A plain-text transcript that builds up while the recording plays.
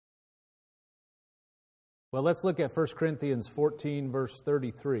Well, let's look at 1 Corinthians 14, verse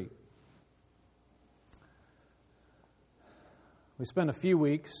 33. We spent a few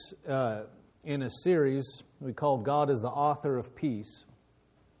weeks in a series we called God is the Author of Peace.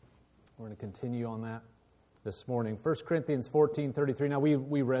 We're going to continue on that this morning. 1 Corinthians 14, 33. Now,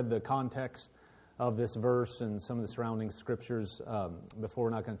 we read the context of this verse and some of the surrounding scriptures before.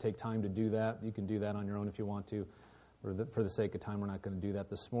 We're not going to take time to do that. You can do that on your own if you want to. For the sake of time, we're not going to do that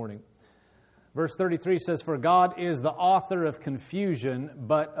this morning. Verse 33 says, "For God is the author of confusion,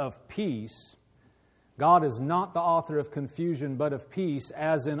 but of peace. God is not the author of confusion, but of peace,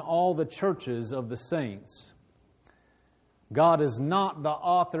 as in all the churches of the saints." God is not the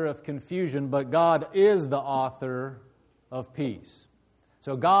author of confusion, but God is the author of peace.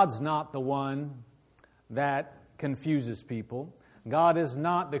 So God's not the one that confuses people. God is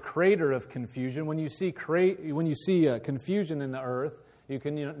not the creator of confusion. When you see confusion in the earth, you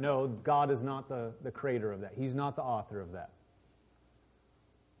can know God is not the creator of that. He's not the author of that.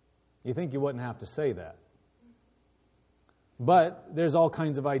 You think you wouldn't have to say that. But there's all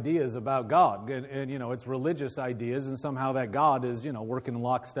kinds of ideas about God. And it's religious ideas, and somehow that God is, working in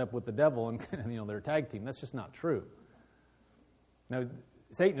lockstep with the devil and, they're a tag team. That's just not true. Now,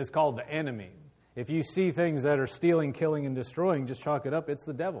 Satan is called the enemy. If you see things that are stealing, killing, and destroying, just chalk it up, it's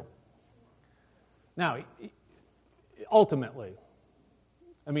the devil. Now, ultimately,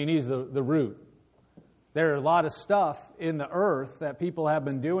 he's the root. There are a lot of stuff in the earth that people have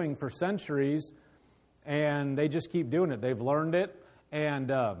been doing for centuries, and they just keep doing it. They've learned it, and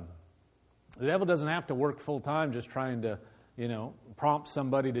the devil doesn't have to work full-time just trying to, prompt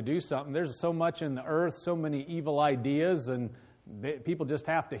somebody to do something. There's so much in the earth, so many evil ideas, and people just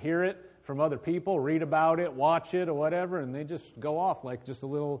have to hear it from other people, read about it, watch it, or whatever, and they just go off like just a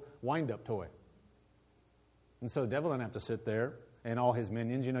little wind-up toy. And so the devil doesn't have to sit there and all his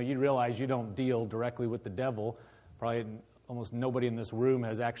minions. You realize you don't deal directly with the devil. Probably almost nobody in this room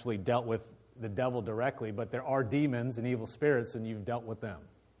has actually dealt with the devil directly, but there are demons and evil spirits, and you've dealt with them.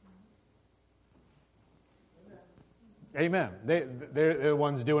 Amen. They're the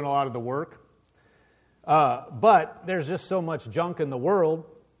ones doing a lot of the work. But there's just so much junk in the world,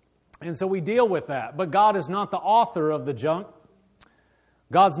 and so we deal with that. But God is not the author of the junk.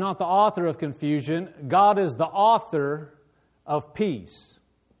 God's not the author of confusion. God is the author of peace.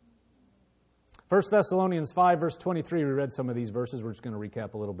 1 Thessalonians 5, verse 23, we read some of these verses. We're just going to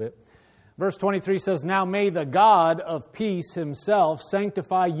recap a little bit. Verse 23 says, "Now may the God of peace himself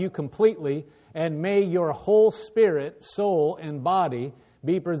sanctify you completely, and may your whole spirit, soul, and body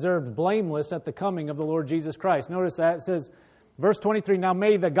be preserved blameless at the coming of the Lord Jesus Christ." Notice that it says, verse 23, "Now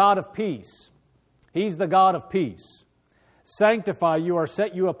may the God of peace," He's the God of peace, "sanctify you," or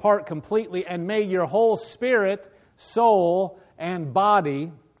set you apart completely, "and may your whole spirit, soul, and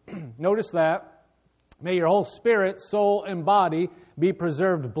body," notice that, "may your whole spirit, soul, and body be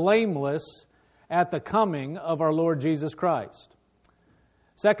preserved blameless at the coming of our Lord Jesus Christ."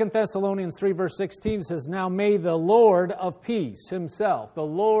 2 Thessalonians 3, verse 16 says, "Now may the Lord of peace himself," the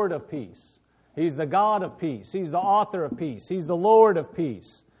Lord of peace, He's the God of peace, He's the author of peace, He's the Lord of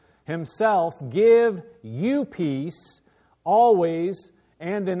peace, himself give you peace always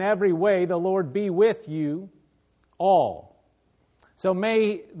and in every way. The Lord be with you all. So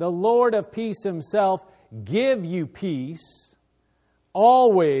may the Lord of peace himself give you peace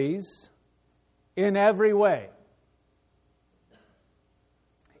always in every way.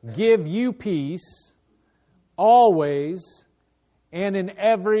 Give you peace always and in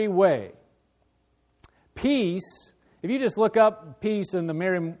every way. Peace, if you just look up peace in the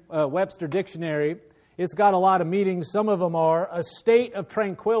Merriam-Webster dictionary, it's got a lot of meanings. Some of them are a state of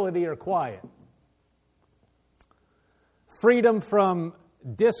tranquility or quiet. Freedom from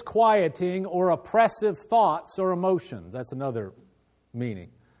disquieting or oppressive thoughts or emotions. That's another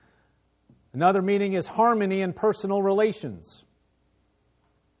meaning. Another meaning is harmony in personal relations.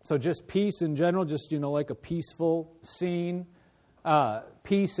 So just peace in general, just, like a peaceful scene.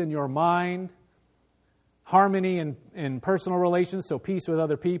 Peace in your mind. Harmony in personal relations, so peace with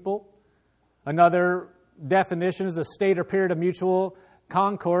other people. Another definition is a state or period of mutual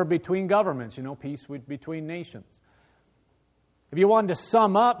concord between governments. Peace between nations. If you wanted to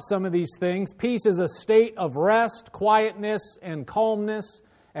sum up some of these things, peace is a state of rest, quietness, and calmness,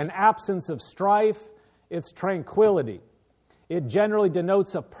 an absence of strife. It's tranquility. It generally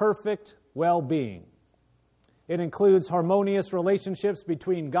denotes a perfect well-being. It includes harmonious relationships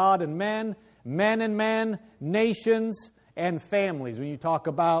between God and men and men, nations, and families. When you talk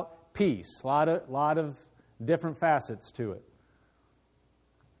about peace, a lot of different facets to it.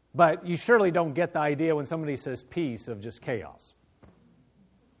 But you surely don't get the idea when somebody says peace of just chaos.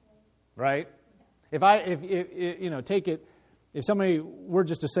 Right? If somebody were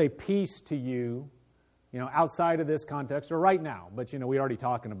just to say peace to you, outside of this context, or right now, but, we already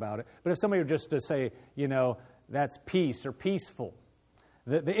talking about it. But if somebody were just to say, that's peace or peaceful,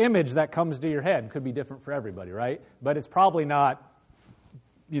 the image that comes to your head could be different for everybody, right? But it's probably not,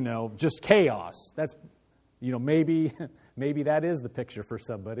 just chaos. That's, maybe that is the picture for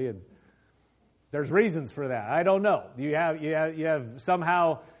somebody, and there's reasons for that. I don't know. You have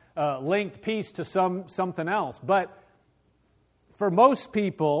somehow linked peace to something else, but for most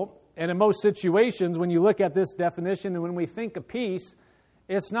people, and in most situations, when you look at this definition and when we think of peace,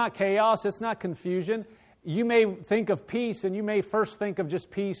 it's not chaos, it's not confusion. You may think of peace, and you may first think of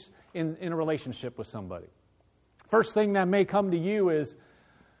just peace in a relationship with somebody. First thing that may come to you is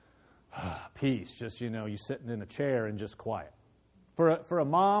peace, just, you sitting in a chair and just quiet. For a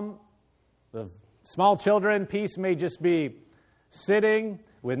mom of small children, peace may just be sitting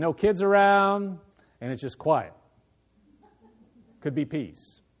with no kids around, and it's just quiet. Could be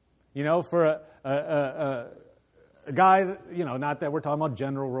peace. For a guy, not that we're talking about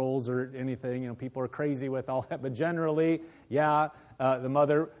general roles or anything, people are crazy with all that, but generally, the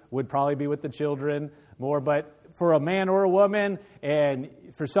mother would probably be with the children more, but for a man or a woman, and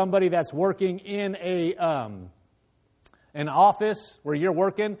for somebody that's working in an office where you're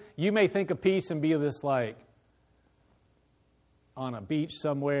working, you may think of peace and be this like on a beach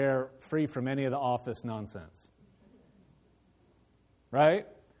somewhere, free from any of the office nonsense. Right?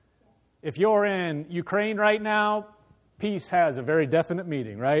 If you're in Ukraine right now, peace has a very definite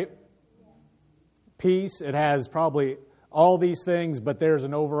meaning, right? Peace, it has probably all these things, but there's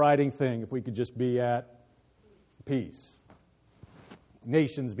an overriding thing. If we could just be at peace.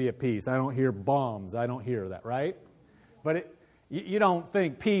 Nations be at peace. I don't hear bombs. I don't hear that, right? But you don't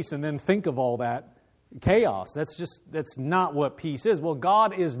think peace and then think of all that chaos. That's not what peace is. Well,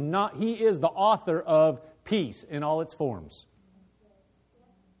 God is not. He is the author of peace in all its forms.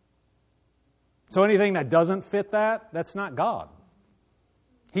 So anything that doesn't fit that's not God.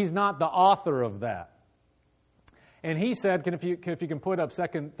 He's not the author of that. And he said, if you can put up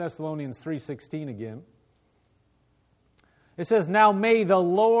 2 Thessalonians 3:16 again. It says, now may the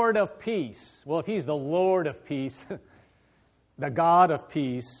Lord of peace. Well, if He's the Lord of peace, the God of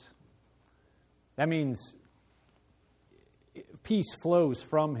peace, that means peace flows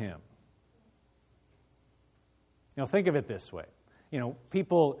from Him. Think of it this way.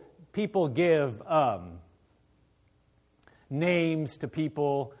 People give names to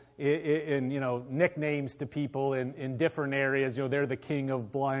people, nicknames to people in different areas. They're the king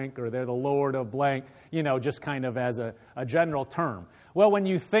of blank, or they're the lord of blank, just kind of as a general term. Well, when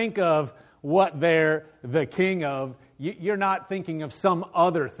you think of what they're the king of, you're not thinking of some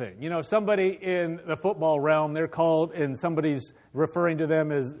other thing. Somebody in the football realm, they're called, and somebody's referring to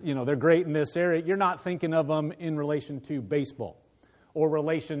them as, they're great in this area. You're not thinking of them in relation to baseball, or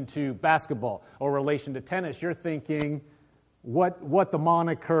relation to basketball, or relation to tennis. You're thinking what the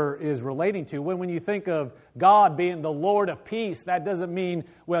moniker is relating to. When you think of God being the Lord of peace, that doesn't mean,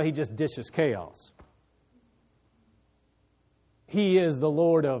 well, He just dishes chaos. He is the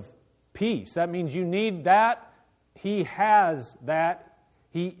Lord of peace. That means you need that. He has that.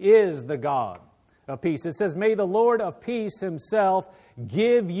 He is the God of peace. It says, may the Lord of peace Himself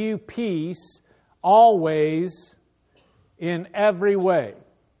give you peace always, in every way.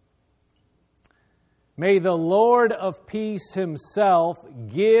 May the Lord of peace Himself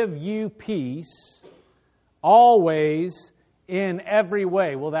give you peace always, in every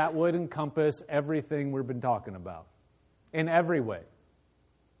way. Well, that would encompass everything we've been talking about. In every way.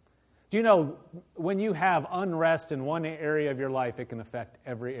 Do you know, when you have unrest in one area of your life, it can affect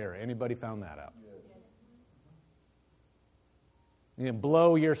every area? Anybody found that out? It can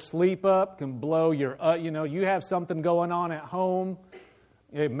blow your sleep up, can blow your, you have something going on at home,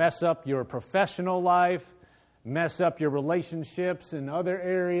 it mess up your professional life, mess up your relationships in other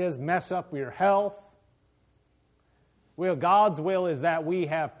areas, mess up your health. Well, God's will is that we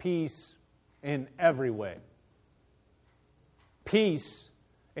have peace in every way. Peace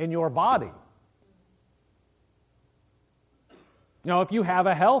in your body. If you have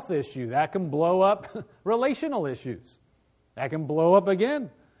a health issue, that can blow up relational issues. That can blow up again.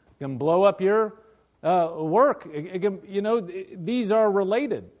 It can blow up your work. These are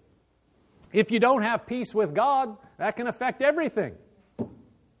related. If you don't have peace with God, that can affect everything.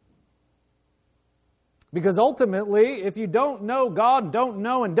 Because ultimately, if you don't know God, don't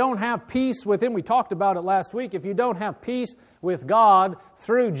know and don't have peace with Him, we talked about it last week, if you don't have peace with God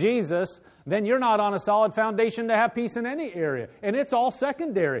through Jesus, then you're not on a solid foundation to have peace in any area. And it's all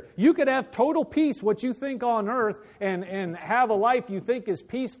secondary. You could have total peace, what you think on earth, and have a life you think is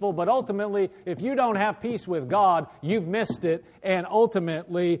peaceful, but ultimately, if you don't have peace with God, you've missed it, and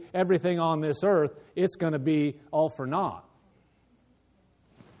ultimately, everything on this earth, it's going to be all for naught.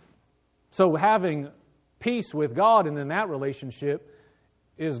 So having peace with God and in that relationship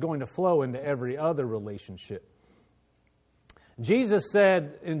is going to flow into every other relationship. Jesus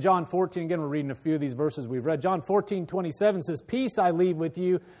said in John 14, again we're reading a few of these verses we've read, John 14:27 says, "Peace I leave with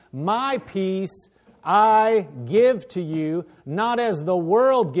you, my peace I give to you, not as the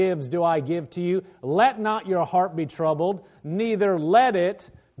world gives do I give to you. Let not your heart be troubled, neither let it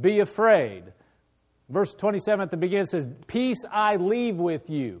be afraid." Verse 27 at the beginning says, "Peace I leave with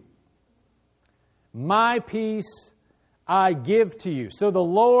you, my peace I give to you." So the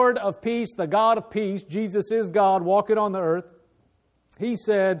Lord of peace, the God of peace, Jesus is God walking on the earth. He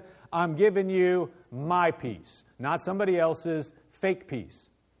said, "I'm giving you my peace," not somebody else's fake peace.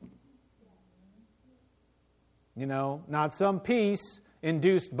 You know, not some peace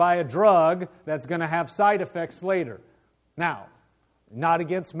induced by a drug that's going to have side effects later. Now, not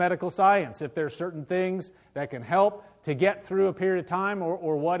against medical science. If there are certain things that can help to get through a period of time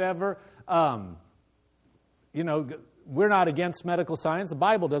or whatever, you know, we're not against medical science. The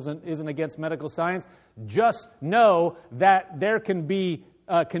Bible isn't against medical science. Just know that there can be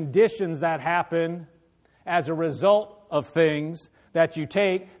conditions that happen as a result of things that you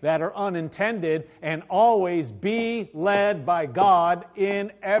take that are unintended, and always be led by God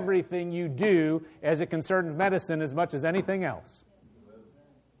in everything you do as it concerns medicine as much as anything else.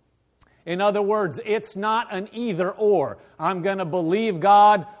 In other words, it's not an either or. I'm going to believe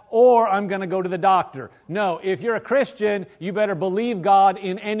God or I'm going to go to the doctor. No, if you're a Christian, you better believe God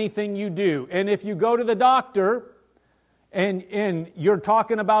in anything you do. And if you go to the doctor and you're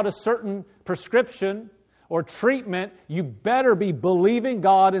talking about a certain prescription or treatment, you better be believing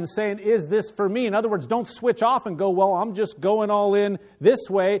God and saying, is this for me? In other words, don't switch off and go, well, I'm just going all in this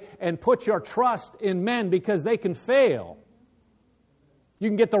way, and put your trust in men because they can fail. You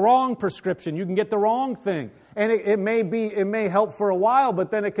can get the wrong prescription. You can get the wrong thing. And it may help for a while,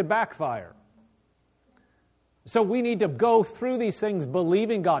 but then it could backfire. So we need to go through these things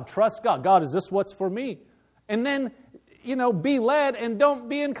believing God. Trust God. God, is this what's for me? And then, you know, be led and don't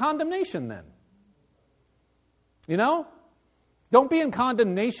be in condemnation then. You know? Don't be in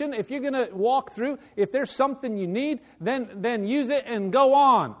condemnation. If you're going to walk through, if there's something you need, then use it and go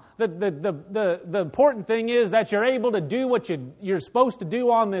on. The important thing is that you're able to do what you're supposed to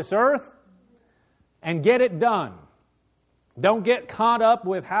do on this earth and get it done. Don't get caught up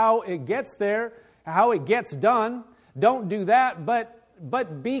with how it gets there, how it gets done. Don't do that,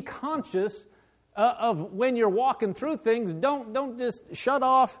 but be conscious of when you're walking through things. Don't just shut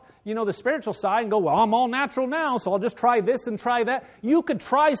off, you know, the spiritual side and go, well, I'm all natural now, so I'll just try this and try that. You could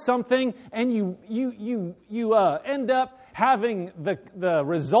try something and you end up having the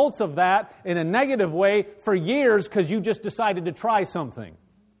results of that in a negative way for years because you just decided to try something.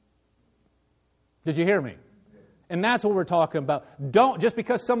 Did you hear me? And that's what we're talking about. Don't, just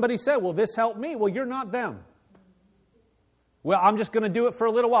because somebody said, well, this helped me, well, you're not them. Well, I'm just going to do it for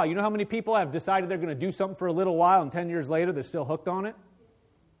a little while. You know how many people have decided they're going to do something for a little while and 10 years later they're still hooked on it?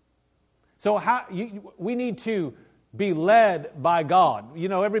 So we need to be led by God. You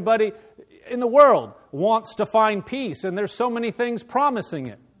know, everybody in the world wants to find peace, and there's so many things promising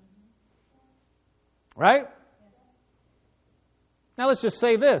it. Right? Now let's just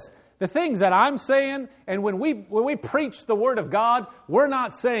say this. The things that I'm saying, and when we preach the Word of God, we're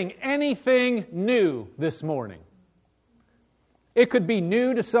not saying anything new this morning. It could be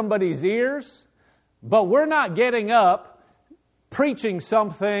new to somebody's ears, but we're not getting up preaching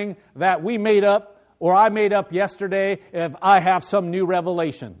something that we made up or I made up yesterday if I have some new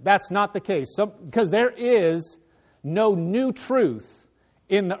revelation. That's not the case, because there is no new truth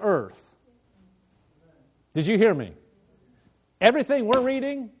in the earth. Did you hear me? Everything we're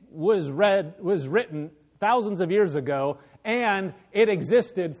reading was written thousands of years ago, and it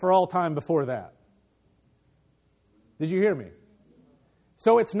existed for all time before that. Did you hear me?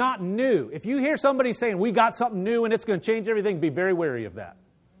 So it's not new. If you hear somebody saying, we got something new and it's going to change everything, be very wary of that.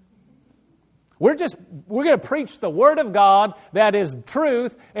 We're going to preach the Word of God that is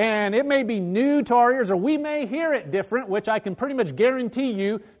truth, and it may be new to our ears, or we may hear it different, which I can pretty much guarantee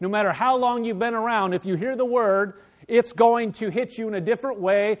you, no matter how long you've been around, if you hear the Word, it's going to hit you in a different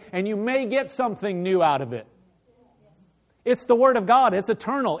way, and you may get something new out of it. It's the Word of God. It's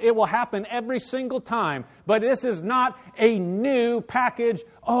eternal. It will happen every single time. But this is not a new package.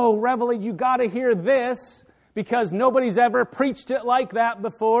 Oh, Revelation, you got to hear this. because nobody's ever preached it like that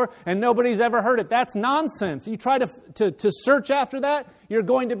before and nobody's ever heard it. That's nonsense. You try to search after that, you're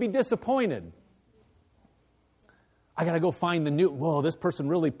going to be disappointed. I got to go find the new, whoa, this person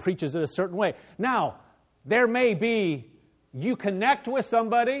really preaches it a certain way. Now, there may be, you connect with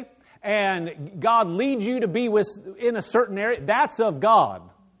somebody and God leads you to be in a certain area. That's of God.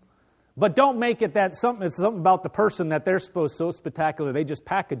 But don't make it that it's something about the person that they're supposed so spectacular. They just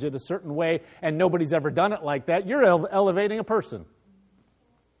package it a certain way and nobody's ever done it like that. You're elevating a person.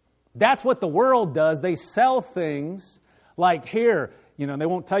 That's what the world does. They sell things like, here, they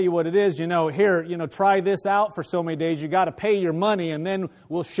won't tell you what it is. Here, try this out for so many days. You got to pay your money and then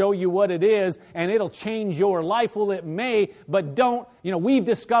we'll show you what it is and it'll change your life. Well, it may, but don't, we've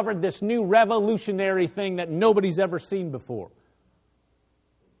discovered this new revolutionary thing that nobody's ever seen before.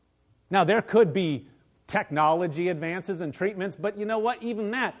 Now, there could be technology advances and treatments, but you know what?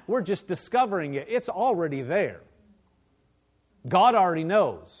 Even that, we're just discovering it. It's already there. God already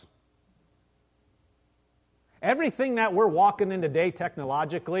knows. Everything that we're walking in today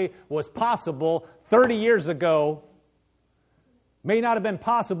technologically was possible 30 years ago. May not have been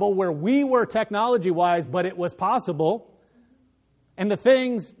possible where we were technology-wise, but it was possible. And the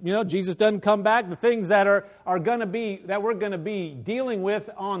things, Jesus doesn't come back, the things that are going to be, that we're going to be dealing with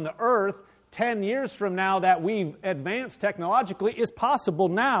on the earth 10 years from now that we've advanced technologically is possible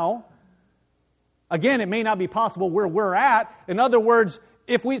now. Again, it may not be possible where we're at. In other words,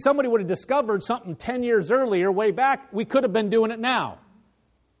 if somebody would have discovered something 10 years earlier, way back, we could have been doing it now.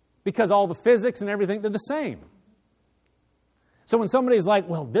 Because all the physics and everything, they're the same. So when somebody's like,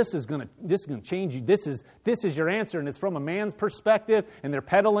 well, this is going to change you, this is your answer, and it's from a man's perspective, and they're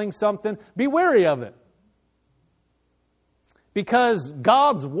peddling something, be wary of it. Because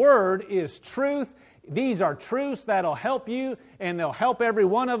God's Word is truth. These are truths that'll help you, and they'll help every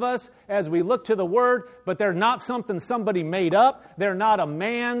one of us as we look to the Word, but they're not something somebody made up. They're not a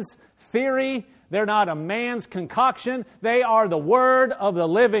man's theory. They're not a man's concoction. They are the Word of the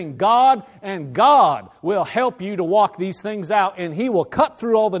living God, and God will help you to walk these things out, and He will cut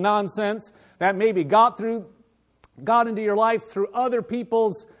through all the nonsense that maybe got into your life through other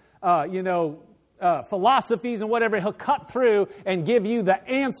people's, philosophies and whatever. He'll cut through and give you the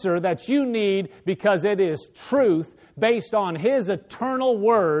answer that you need because it is truth based on His eternal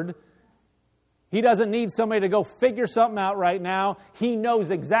Word. He doesn't need somebody to go figure something out right now. He knows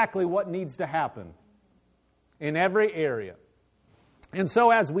exactly what needs to happen in every area. And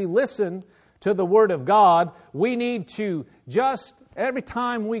so as we listen to the Word of God, we need to every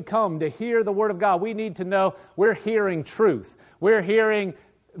time we come to hear the Word of God, we need to know we're hearing truth. We're hearing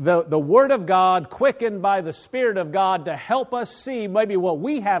the Word of God quickened by the Spirit of God to help us see maybe what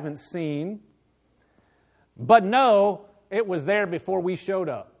we haven't seen, but know it was there before we showed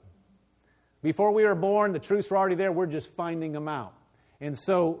up. Before we were born, the truths were already there. We're just finding them out. And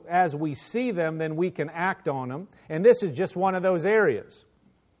so as we see them, then we can act on them. And this is just one of those areas.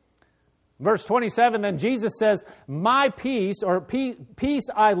 Verse 27, then Jesus says, my peace, or peace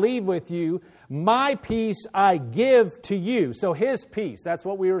I leave with you, my peace I give to you. So His peace, that's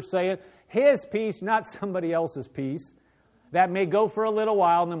what we were saying. His peace, not somebody else's peace. That may go for a little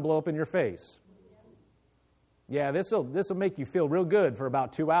while and then blow up in your face. Yeah, this will make you feel real good for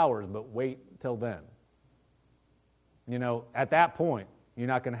about 2 hours, but wait till then. At that point, you're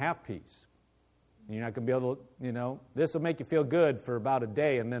not going to have peace. You're not going to be able to, this will make you feel good for about a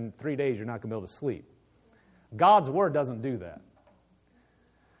day, and then 3 days you're not going to be able to sleep. God's Word doesn't do that.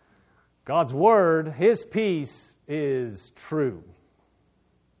 God's Word, His peace is true.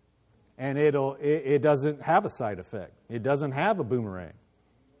 And it doesn't have a side effect. It doesn't have a boomerang.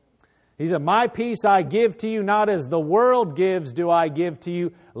 He said, my peace I give to you, not as the world gives do I give to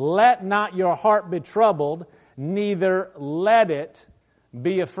you. Let not your heart be troubled, neither let it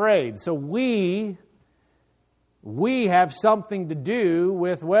be afraid. So we have something to do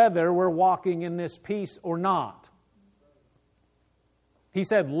with whether we're walking in this peace or not. He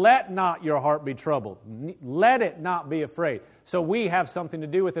said, let not your heart be troubled. Let it not be afraid. So we have something to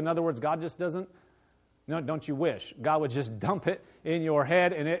do with it. In other words, God just doesn't, don't you wish? God would just dump it in your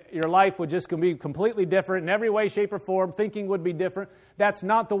head and your life would just be completely different in every way, shape, or form. Thinking would be different. That's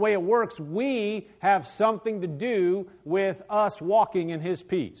not the way it works. We have something to do with us walking in His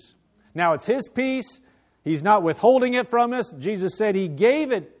peace. Now, it's His peace. He's not withholding it from us. Jesus said He's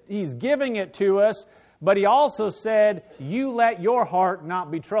giving it to us, but He also said, you let your heart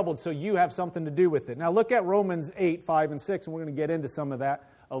not be troubled, so you have something to do with it. Now, look at Romans 8, 5, and 6, and we're going to get into some of that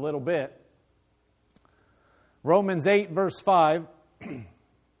a little bit. Romans 8, verse 5,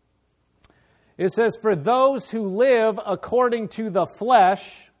 it says, for those who live according to the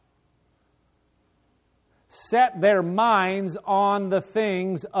flesh set their minds on the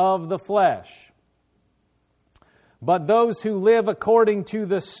things of the flesh. But those who live according to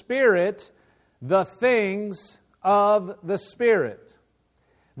the Spirit, the things of the Spirit.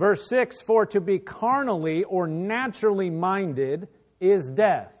 Verse 6, for to be carnally or naturally minded is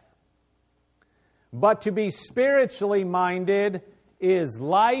death, but to be spiritually minded is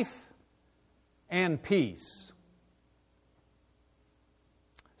life and peace.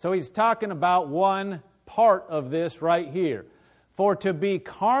 So he's talking about one part of this right here. For to be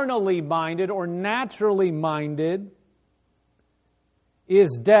carnally minded or naturally minded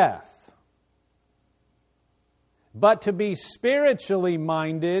is death. But to be spiritually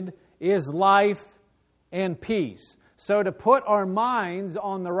minded is life and peace. So to put our minds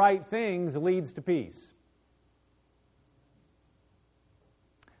on the right things leads to peace.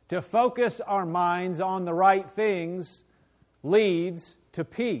 To focus our minds on the right things leads to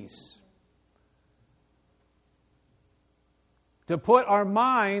peace. To put our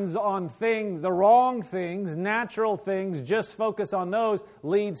minds on things, the wrong things, natural things, just focus on those,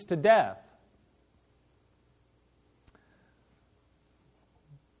 leads to death.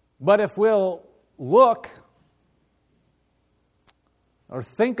 But if we'll look or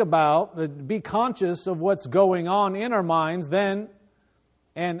think about, be conscious of what's going on in our minds, then,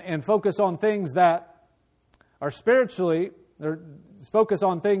 and focus on things that are spiritually, or focus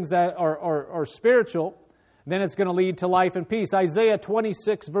on things that are spiritual, then it's going to lead to life and peace. Isaiah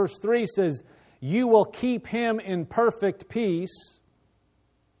 26 verse 3 says, you will keep him in perfect peace,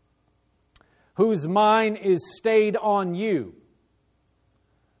 whose mind is stayed on you,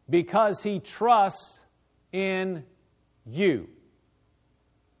 because he trusts in you.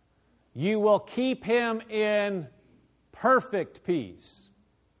 You will keep him in perfect peace,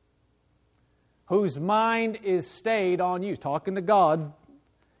 whose mind is stayed on you. He's talking to God.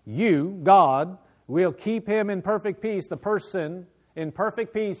 You, God, will keep him in perfect peace, the person in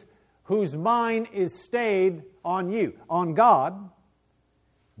perfect peace, whose mind is stayed on you, on God,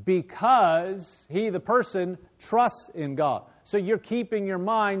 because he, the person, trusts in God. So you're keeping your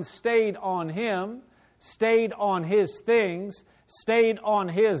mind stayed on him, stayed on his things, stayed on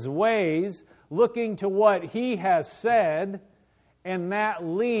his ways, looking to what he has said, and that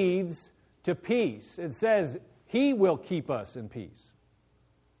leads to peace. It says he will keep us in peace.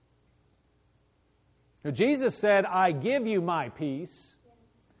 Now, Jesus said, I give you my peace.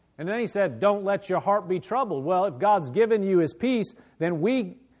 And then he said, don't let your heart be troubled. Well, if God's given you his peace, then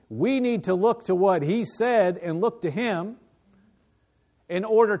we need to look to what he said and look to him in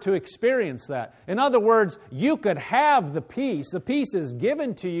order to experience that. In other words, you could have the peace. The peace is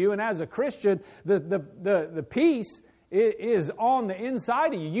given to you, and as a Christian, the peace is on the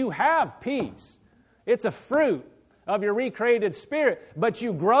inside of you. You have peace. It's a fruit of your recreated spirit, but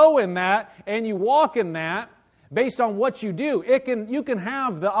you grow in that and you walk in that based on what you do. You can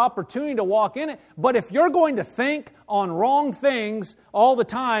have the opportunity to walk in it, but if you're going to think on wrong things all the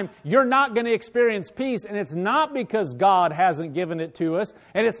time, you're not going to experience peace, and it's not because God hasn't given it to us,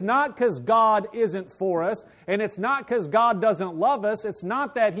 and it's not because God isn't for us, and it's not because God doesn't love us, it's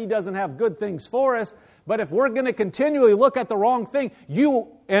not that he doesn't have good things for us, but if we're going to continually look at the wrong thing, you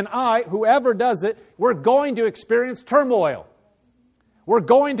and I, whoever does it, we're going to experience turmoil. We're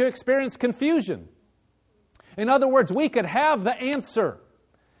going to experience confusion. In other words, we could have the answer.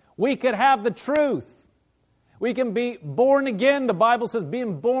 We could have the truth. We can be born again. The Bible says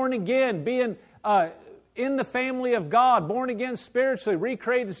being born again, being in the family of God, born again spiritually,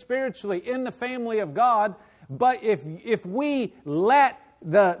 recreated spiritually in the family of God. But if we let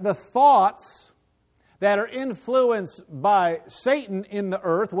the thoughts that are influenced by Satan in the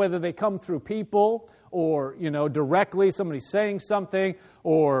earth, whether they come through people or directly somebody saying something,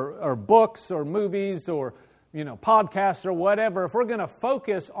 or books or movies or podcasts or whatever, if we're going to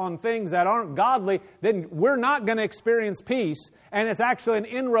focus on things that aren't godly, then we're not going to experience peace. And it's actually an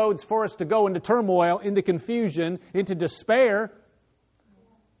inroads for us to go into turmoil, into confusion, into despair.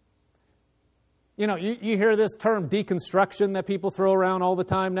 You hear this term deconstruction that people throw around all the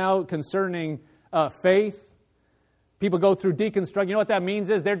time now concerning faith. People go through deconstruct. You know what that means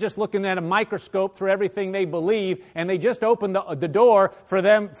is they're just looking at a microscope through everything they believe, and they just open the door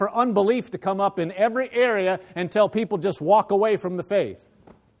for unbelief to come up in every area until people just walk away from the faith.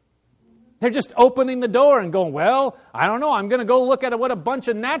 They're just opening the door and going, well, I don't know, I'm going to go look at what a bunch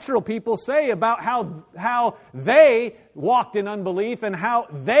of natural people say about how they walked in unbelief and how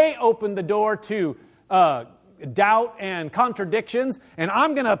they opened the door to doubt and contradictions, and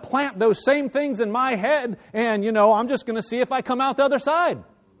I'm going to plant those same things in my head, and I'm just going to see if I come out the other side.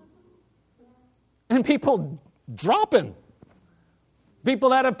 And people dropping.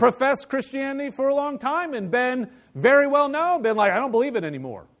 People that have professed Christianity for a long time and been very well known, been like, I don't believe it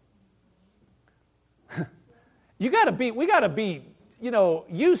anymore. We got to be,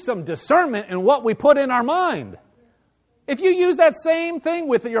 use some discernment in what we put in our mind. If you use that same thing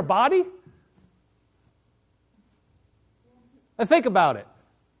with your body, and think about it.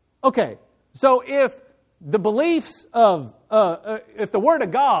 Okay, so if the beliefs of, if the Word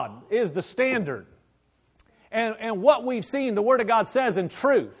of God is the standard, and what we've seen, the Word of God says in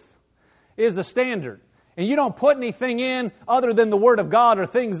truth, is the standard, and you don't put anything in other than the Word of God or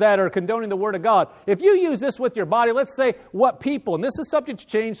things that are condoning the Word of God, if you use this with your body, let's say what people, and this is subject to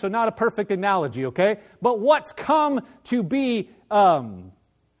change, so not a perfect analogy, okay? But what's come to be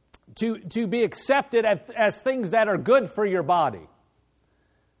to be accepted as things that are good for your body.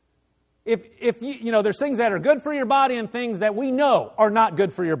 If there's things that are good for your body and things that we know are not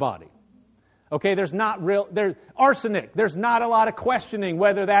good for your body. Okay, there's arsenic. There's not a lot of questioning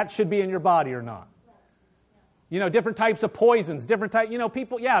whether that should be in your body or not. Different types of poisons,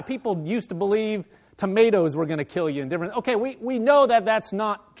 people used to believe tomatoes were going to kill you and different. Okay, we know that that's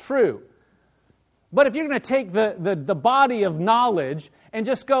not true. But if you're going to take the body of knowledge and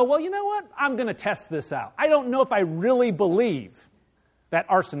just go, well, you know what? I'm going to test this out. I don't know if I really believe that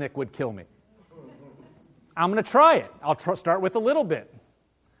arsenic would kill me. I'm going to try it. I'll start with a little bit.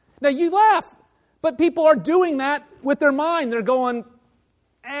 Now, you laugh, but people are doing that with their mind. They're going,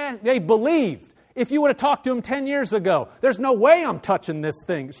 they believed. If you would have talked to them 10 years ago, there's no way I'm touching this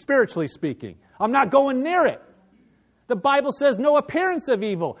thing, spiritually speaking. I'm not going near it. The Bible says no appearance of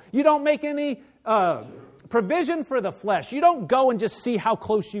evil. You don't make any provision for the flesh. You don't go and just see how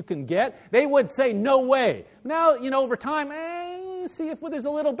close you can get. They would say, no way. Now, over time, see if there's a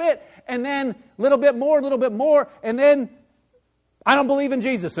little bit, and then a little bit more, and then I don't believe in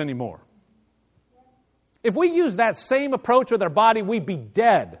Jesus anymore. If we use that same approach with our body, we'd be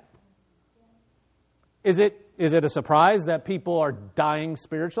dead. Is it a surprise that people are dying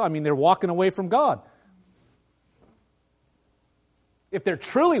spiritually? I mean, they're walking away from God. If they're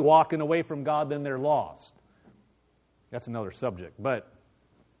truly walking away from God, then they're lost. That's another subject. But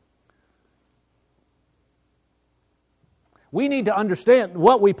we need to understand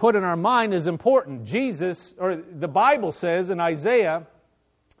what we put in our mind is important. Jesus, or the Bible says in Isaiah,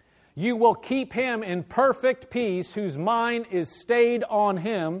 you will keep him in perfect peace whose mind is stayed on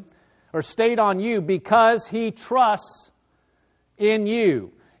him, or stayed on you, because he trusts in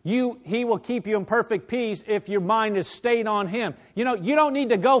you. He will keep you in perfect peace if your mind is stayed on him. You don't need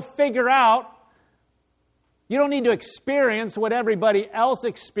to go figure out, you don't need to experience what everybody else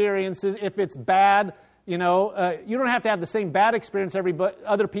experiences if it's bad. You don't have to have the same bad experience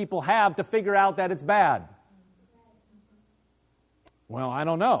other people have to figure out that it's bad. Well, I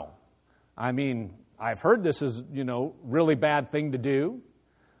don't know. I mean, I've heard this is, really bad thing to do.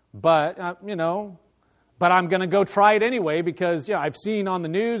 But, but I'm going to go try it anyway because, I've seen on the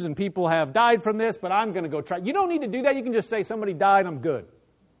news and people have died from this, but I'm going to go try. You don't need to do that. You can just say, somebody died, I'm good.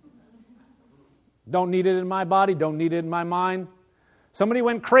 Don't need it in my body, don't need it in my mind. Somebody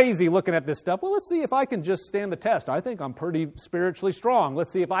went crazy looking at this stuff. Well, let's see if I can just stand the test. I think I'm pretty spiritually strong.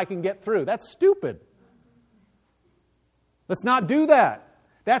 Let's see if I can get through. That's stupid. Let's not do that.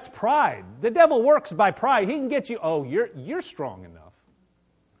 That's pride. The devil works by pride. He can get you, you're strong enough.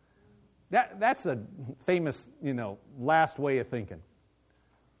 That's a famous, last way of thinking.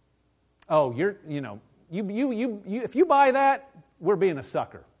 Oh, if you buy that, we're being a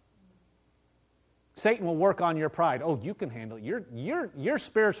sucker. Satan will work on your pride. Oh, you can handle it. You're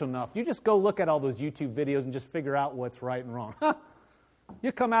spiritual enough. You just go look at all those YouTube videos and just figure out what's right and wrong.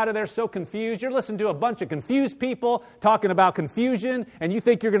 You come out of there so confused. You're listening to a bunch of confused people talking about confusion, and you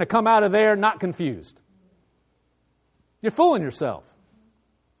think you're going to come out of there not confused. You're fooling yourself.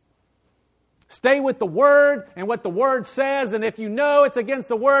 Stay with the Word and what the Word says, and if you know it's against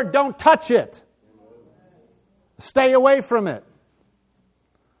the Word, don't touch it. Stay away from it.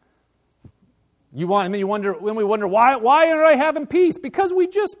 And then we wonder why aren't I having peace? Because we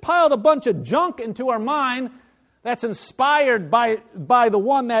just piled a bunch of junk into our mind that's inspired by the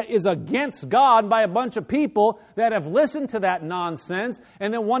one that is against God, by a bunch of people that have listened to that nonsense,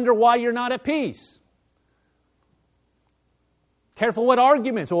 and then wonder why you're not at peace. Careful what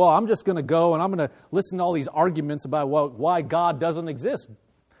arguments. Well, I'm just going to go and I'm going to listen to all these arguments about why God doesn't exist.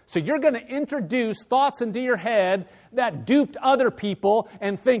 So you're going to introduce thoughts into your head that duped other people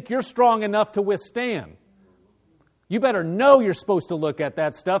and think you're strong enough to withstand. You better know you're supposed to look at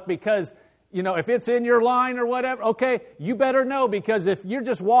that stuff because, if it's in your line or whatever, okay, you better know because if you're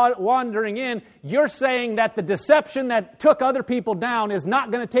just wandering in, you're saying that the deception that took other people down is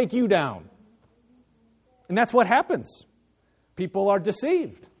not going to take you down. And that's what happens. People are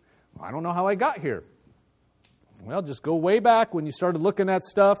deceived. I don't know how I got here. Well, just go way back when you started looking at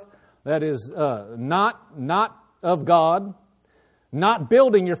stuff that is not of God, not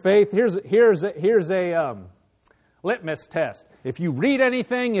building your faith. Here's a litmus test. If you read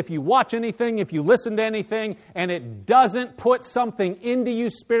anything, if you watch anything, if you listen to anything, and it doesn't put something into you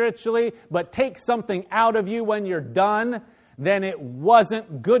spiritually, but takes something out of you when you're done, then it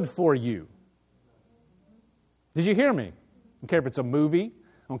wasn't good for you. Did you hear me? I don't care if it's a movie.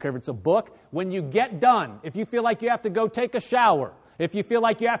 I don't care if it's a book. When you get done, if you feel like you have to go take a shower, if you feel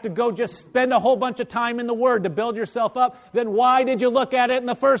like you have to go just spend a whole bunch of time in the Word to build yourself up, then why did you look at it in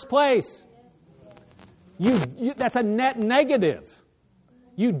the first place? That's a net negative.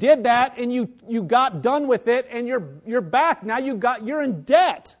 You did that and you got done with it and you're back. Now you're in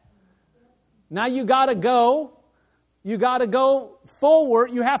debt. Now you got to go. You got to go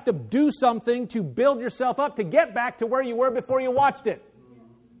forward. You have to do something to build yourself up to get back to where you were before you watched it.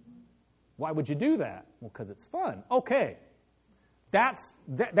 Why would you do that? Well, because it's fun. Okay. That's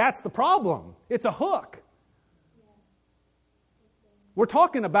the problem. It's a hook. We're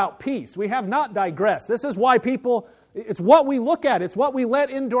talking about peace. We have not digressed. This is why it's what we look at. It's what we let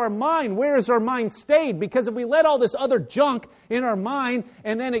into our mind. Where is our mind stayed? Because if we let all this other junk in our mind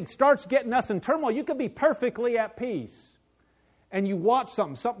and then it starts getting us in turmoil, you could be perfectly at peace. And you watch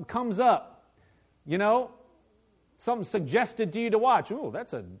something comes up. Something suggested to you to watch. Ooh,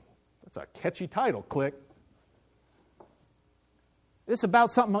 that's a catchy title. Click. It's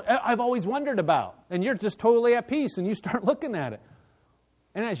about something I've always wondered about. And you're just totally at peace and you start looking at it.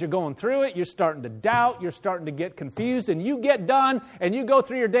 And as you're going through it, you're starting to doubt, you're starting to get confused, and you get done, and you go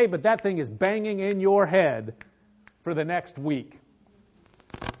through your day, but that thing is banging in your head for the next week.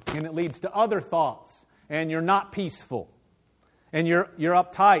 And it leads to other thoughts, and you're not peaceful. And you're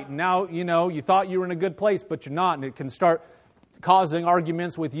uptight, and now, you thought you were in a good place, but you're not, and it can start causing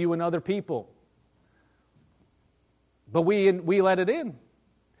arguments with you and other people. But we let it in.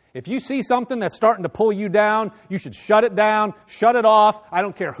 If you see something that's starting to pull you down, you should shut it down, shut it off. I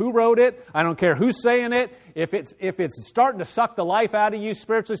don't care who wrote it. I don't care who's saying it. If it's starting to suck the life out of you,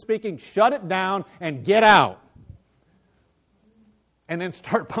 spiritually speaking, shut it down and get out. And then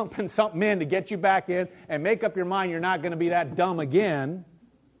start pumping something in to get you back in and make up your mind you're not going to be that dumb again.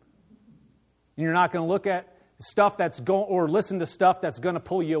 And you're not going to look at stuff or listen to stuff that's going to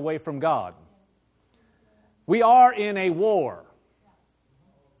pull you away from God. We are in a war.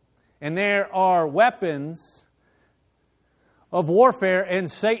 And there are weapons of warfare,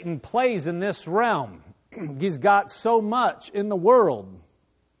 and Satan plays in this realm. He's got so much in the world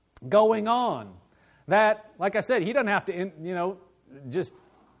going on that, like I said, he doesn't have to, just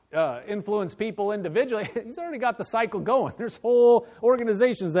influence people individually. He's already got the cycle going. There's whole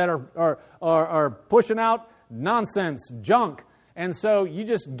organizations that are pushing out nonsense, junk. And so you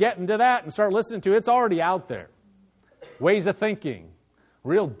just get into that and start listening to it. It's already out there. Ways of thinking.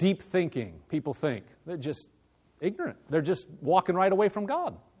 Real deep thinking, people think. They're just ignorant. They're just walking right away from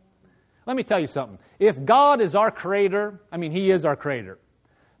God. Let me tell you something. If God is our creator, He is our creator.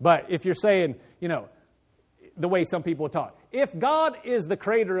 But if you're saying, the way some people talk, if God is the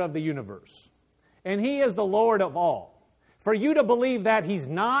creator of the universe, and He is the Lord of all, for you to believe that He's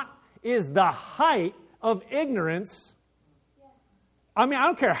not is the height of ignorance. I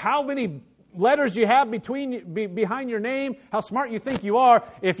don't care how many letters you have behind your name, how smart you think you are.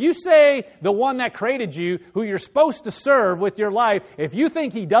 If you say the one that created you, who you're supposed to serve with your life, if you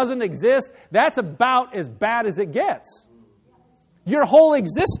think He doesn't exist, that's about as bad as it gets. Your whole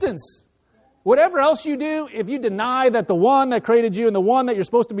existence. Whatever else you do, if you deny that the one that created you and the one that you're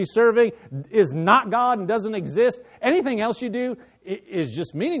supposed to be serving is not God and doesn't exist, anything else you do is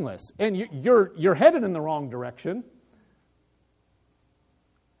just meaningless. And you're headed in the wrong direction.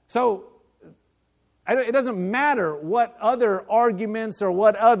 So, it doesn't matter what other arguments or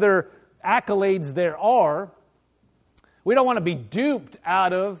what other accolades there are. We don't want to be duped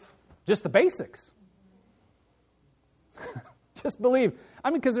out of just the basics. Just believe.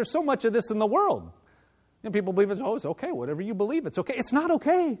 Because there's so much of this in the world. People believe it's okay. Whatever you believe, it's okay. It's not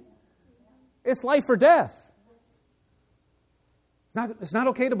okay. It's life or death. It's not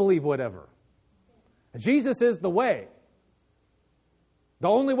okay to believe whatever. Jesus is the way. The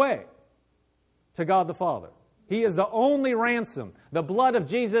only way to God the Father. He is the only ransom. The blood of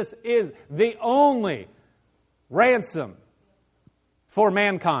Jesus is the only ransom for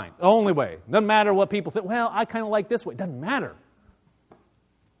mankind. The only way. Doesn't matter what people think. Well, I kind of like this way. Doesn't matter.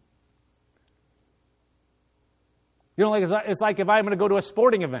 It's like if I'm going to go to a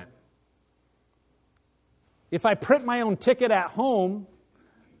sporting event. If I print my own ticket at home,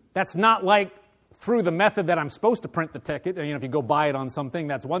 that's not like through the method that I'm supposed to print the ticket. And, if you go buy it on something,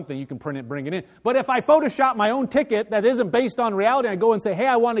 that's one thing. You can print it, bring it in. But if I Photoshop my own ticket that isn't based on reality, I go and say, hey,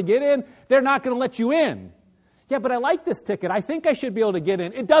 I want to get in, they're not going to let you in. Yeah, but I like this ticket. I think I should be able to get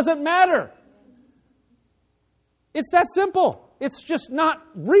in. It doesn't matter. It's that simple. It's just not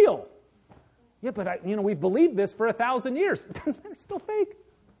real. Yeah, but we've believed this for 1,000 years. They're still fake.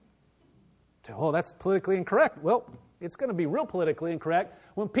 Oh, that's politically incorrect. Well, it's going to be real politically incorrect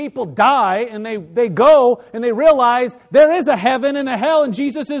when people die and they go and they realize there is a heaven and a hell and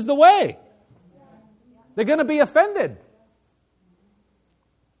Jesus is the way. They're going to be offended.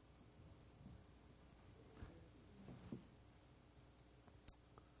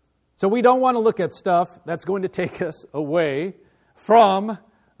 So we don't want to look at stuff that's going to take us away from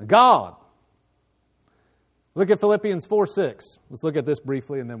God. Look at Philippians 4:6. Let's look at this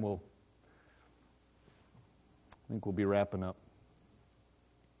briefly and then I think we'll be wrapping up.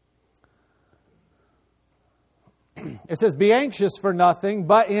 It says, be anxious for nothing,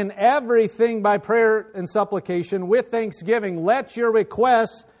 but in everything by prayer and supplication, with thanksgiving, let your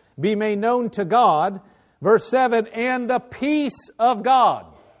requests be made known to God. Verse 7, and the peace of God.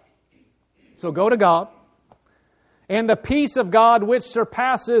 So go to God. And the peace of God, which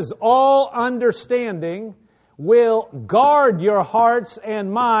surpasses all understanding, will guard your hearts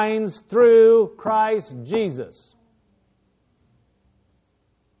and minds through Christ Jesus.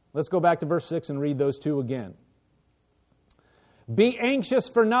 Let's go back to verse 6 and read those two again. Be anxious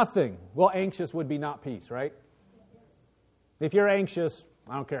for nothing. Well, anxious would be not peace, right? If you're anxious,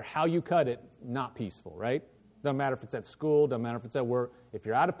 I don't care how you cut it, not peaceful, right? Doesn't matter if it's at school, doesn't matter if it's at work. If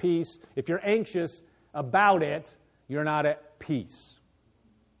you're out of peace, if you're anxious about it, you're not at peace.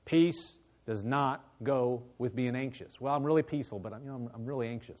 Peace does not go with being anxious. Well, I'm really peaceful, but I'm really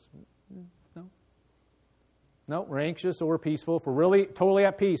anxious. No, we're anxious or we're peaceful. If we're really totally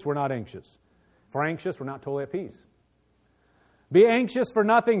at peace, we're not anxious. If we're anxious, we're not totally at peace. Be anxious for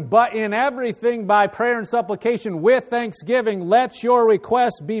nothing, but in everything by prayer and supplication with thanksgiving, let your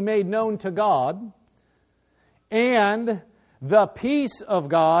requests be made known to God. And the peace of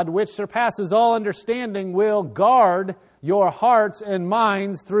God, which surpasses all understanding, will guard your hearts and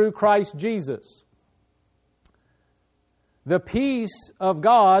minds through Christ Jesus. The peace of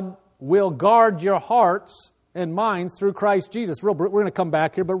God will guard your hearts and minds through Christ Jesus. We're going to come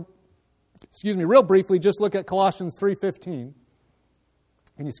back here, but real briefly, just look at Colossians 3:15.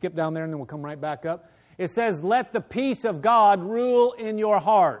 Can you skip down there and then we'll come right back up? It says, let the peace of God rule in your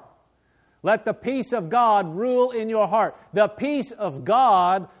heart. Let the peace of God rule in your heart. The peace of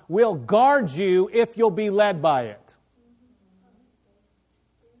God will guard you if you'll be led by it.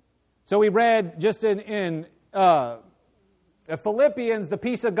 So we read just in Philippians, the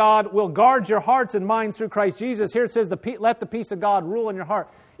peace of God will guard your hearts and minds through Christ Jesus. Here it says, let the peace of God rule in your heart.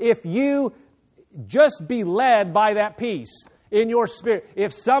 If you just be led by that peace in your spirit,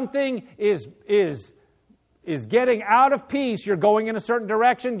 if something is getting out of peace, you're going in a certain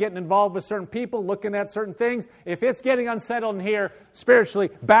direction, getting involved with certain people, looking at certain things. If it's getting unsettled in here spiritually,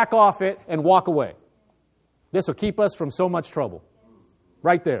 back off it and walk away. This will keep us from so much trouble.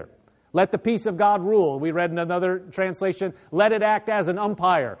 Right there. Let the peace of God rule. We read in another translation, let it act as an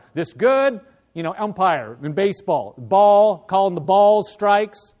umpire. This good, umpire in baseball. Ball, calling the ball,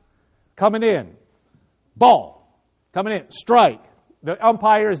 strikes, coming in. Ball, coming in, strike. The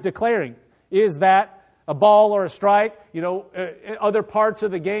umpire is declaring, is that a ball or a strike? Other parts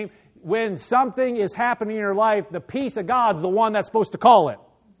of the game. When something is happening in your life, the peace of God's the one that's supposed to call it.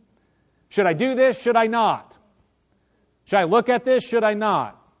 Should I do this? Should I not? Should I look at this? Should I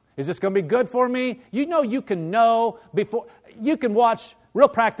not? Is this going to be good for me? You can know before. You can watch, real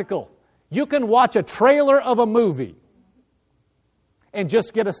practical, you can watch a trailer of a movie and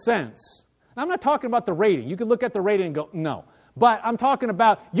just get a sense. And I'm not talking about the rating. You can look at the rating and go, no. But I'm talking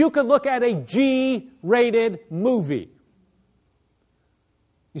about, you could look at a G-rated movie.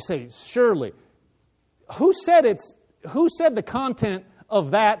 You say, surely. Who said the content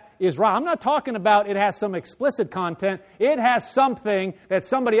of that is right? I'm not talking about it has some explicit content. It has something that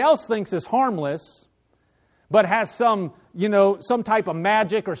somebody else thinks is harmless, but has some type of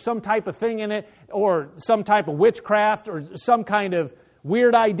magic or some type of thing in it, or some type of witchcraft or some kind of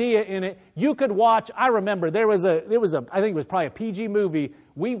weird idea in it. You could watch, I remember there was I think it was probably a PG movie.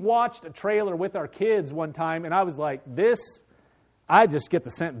 We watched a trailer with our kids one time, and I was like, I just get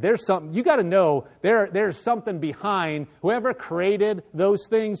the sense, there's something, you got to know, there's something behind whoever created those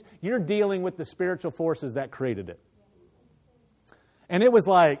things. You're dealing with the spiritual forces that created it. And it was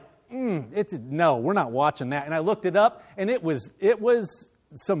like, no, we're not watching that. And I looked it up, and it was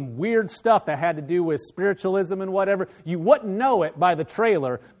some weird stuff that had to do with spiritualism and whatever. You wouldn't know it by the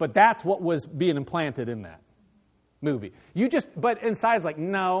trailer, but that's what was being implanted in that movie. But inside it's like,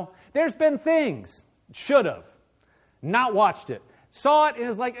 no, there's been things, should have, not watched it. Saw it and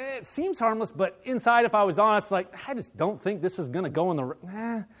it's like, it seems harmless, but inside, if I was honest, like, I just don't think this is going to go in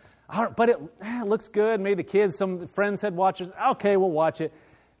the, but it looks good. Maybe the kids, some friends had watched it. Okay, we'll watch it.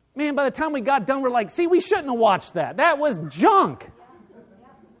 Man, by the time we got done, we're like, see, we shouldn't have watched that. That was junk.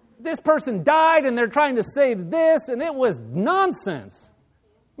 This person died and they're trying to say this, and it was nonsense.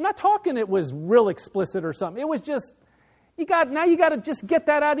 I'm not talking it was real explicit or something. It was just, now you got to just get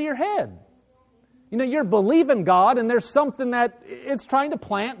that out of your head. You know, you're believing God, and there's something that it's trying to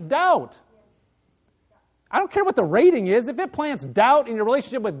plant doubt. I don't care what the rating is. If it plants doubt in your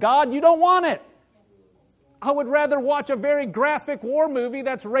relationship with God, you don't want it. I would rather watch a very graphic war movie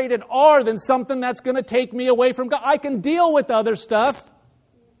that's rated R than something that's going to take me away from God. I can deal with other stuff.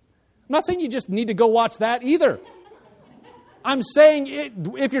 I'm not saying you just need to go watch that either. I'm saying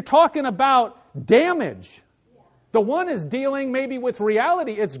if you're talking about damage, the one is dealing maybe with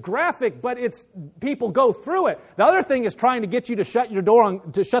reality. It's graphic, but it's people go through it. The other thing is trying to get you to shut the door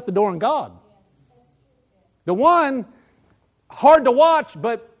on God. The one, hard to watch,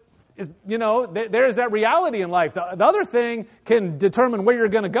 but there's that reality in life. The other thing can determine where you're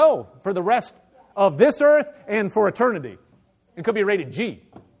going to go for the rest of this earth and for eternity. It could be rated G.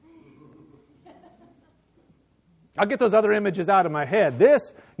 I'll get those other images out of my head.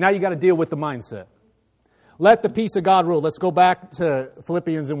 Now you got to deal with the mindset. Let the peace of God rule. Let's go back to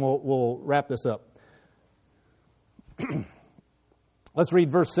Philippians and we'll wrap this up. Let's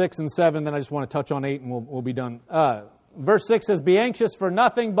read verse 6 and 7, then I just want to touch on 8 and we'll be done. Verse 6 says, "Be anxious for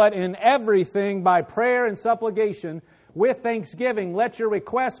nothing, but in everything by prayer and supplication with thanksgiving let your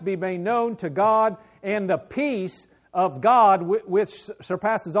requests be made known to God, and the peace of God, which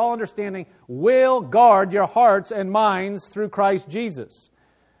surpasses all understanding, will guard your hearts and minds through Christ Jesus."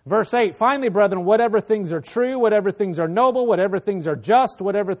 Verse 8, "Finally, brethren, whatever things are true, whatever things are noble, whatever things are just,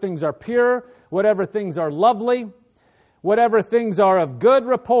 whatever things are pure, whatever things are lovely, whatever things are of good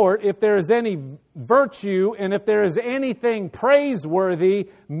report, if there is any virtue and if there is anything praiseworthy,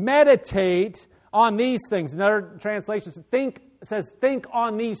 meditate on these things." Another translation says, think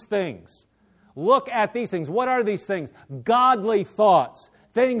on these things. Look at these things. What are these things? Godly thoughts.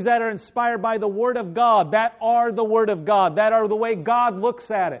 Things that are inspired by the Word of God, that are the Word of God, that are the way God looks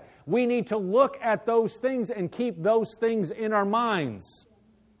at it. We need to look at those things and keep those things in our minds.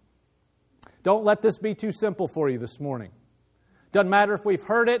 Don't let this be too simple for you this morning. Doesn't matter if we've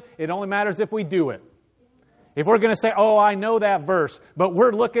heard it, it only matters if we do it. If we're going to say, oh, I know that verse, but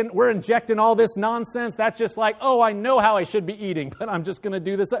we're injecting all this nonsense, that's just like, oh, I know how I should be eating, but I'm just going to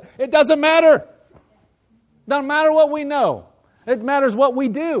do this. It doesn't matter. Doesn't matter what we know. It matters what we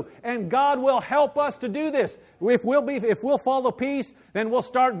do, and God will help us to do this. If we'll follow peace, then we'll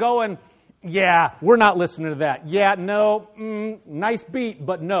start going, yeah, we're not listening to that. Yeah, no, nice beat,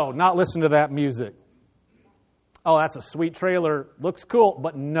 but no, not listening to that music. Oh, that's a sweet trailer, looks cool,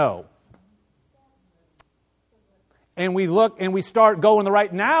 but no. And we look and we start going the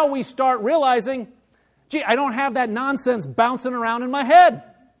right. Now we start realizing, gee, I don't have that nonsense bouncing around in my head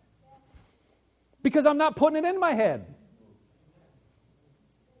because I'm not putting it in my head.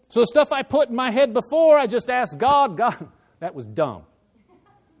 So the stuff I put in my head before, I just asked God, that was dumb.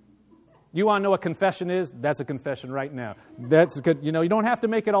 You want to know what confession is? That's a confession right now. That's good. You don't have to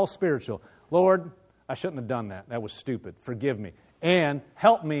make it all spiritual. Lord, I shouldn't have done that. That was stupid. Forgive me. And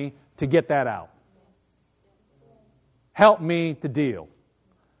help me to get that out. Help me to deal.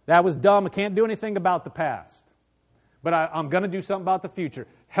 That was dumb. I can't do anything about the past. But I'm going to do something about the future.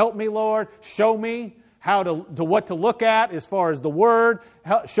 Help me, Lord. Show me how to what to look at as far as the Word.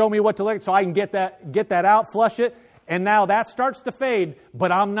 Show me what to look at so I can get that out, flush it. And now that starts to fade,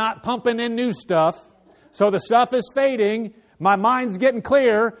 but I'm not pumping in new stuff. So the stuff is fading. My mind's getting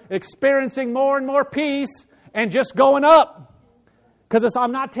clear, experiencing more and more peace, and just going up. Because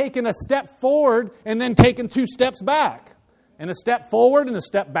I'm not taking a step forward and then taking 2 steps back. And a step forward and a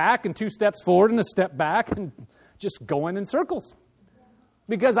step back and 2 steps forward and a step back and just going in circles.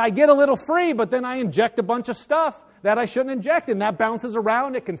 Because I get a little free, but then I inject a bunch of stuff that I shouldn't inject. And that bounces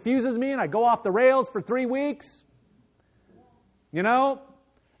around, it confuses me, and I go off the rails for 3 weeks. Then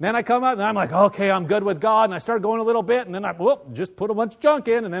I come up and I'm like, okay, I'm good with God. And I start going a little bit, and then I just put a bunch of junk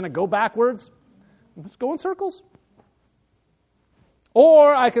in, and then I go backwards. Just go in circles.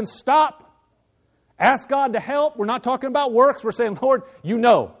 Or I can stop, ask God to help. We're not talking about works. We're saying, Lord,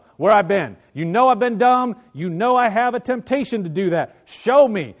 where I've been. You know I've been dumb. You know I have a temptation to do that. Show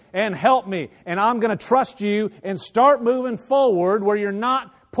me and help me. And I'm going to trust you and start moving forward where you're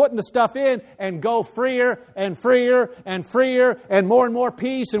not putting the stuff in and go freer and freer and freer and more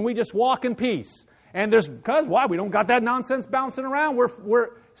peace, and we just walk in peace. And because why? We don't got that nonsense bouncing around.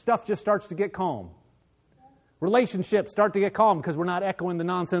 Stuff just starts to get calm. Relationships start to get calm because we're not echoing the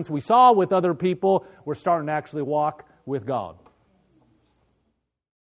nonsense we saw with other people. We're starting to actually walk with God.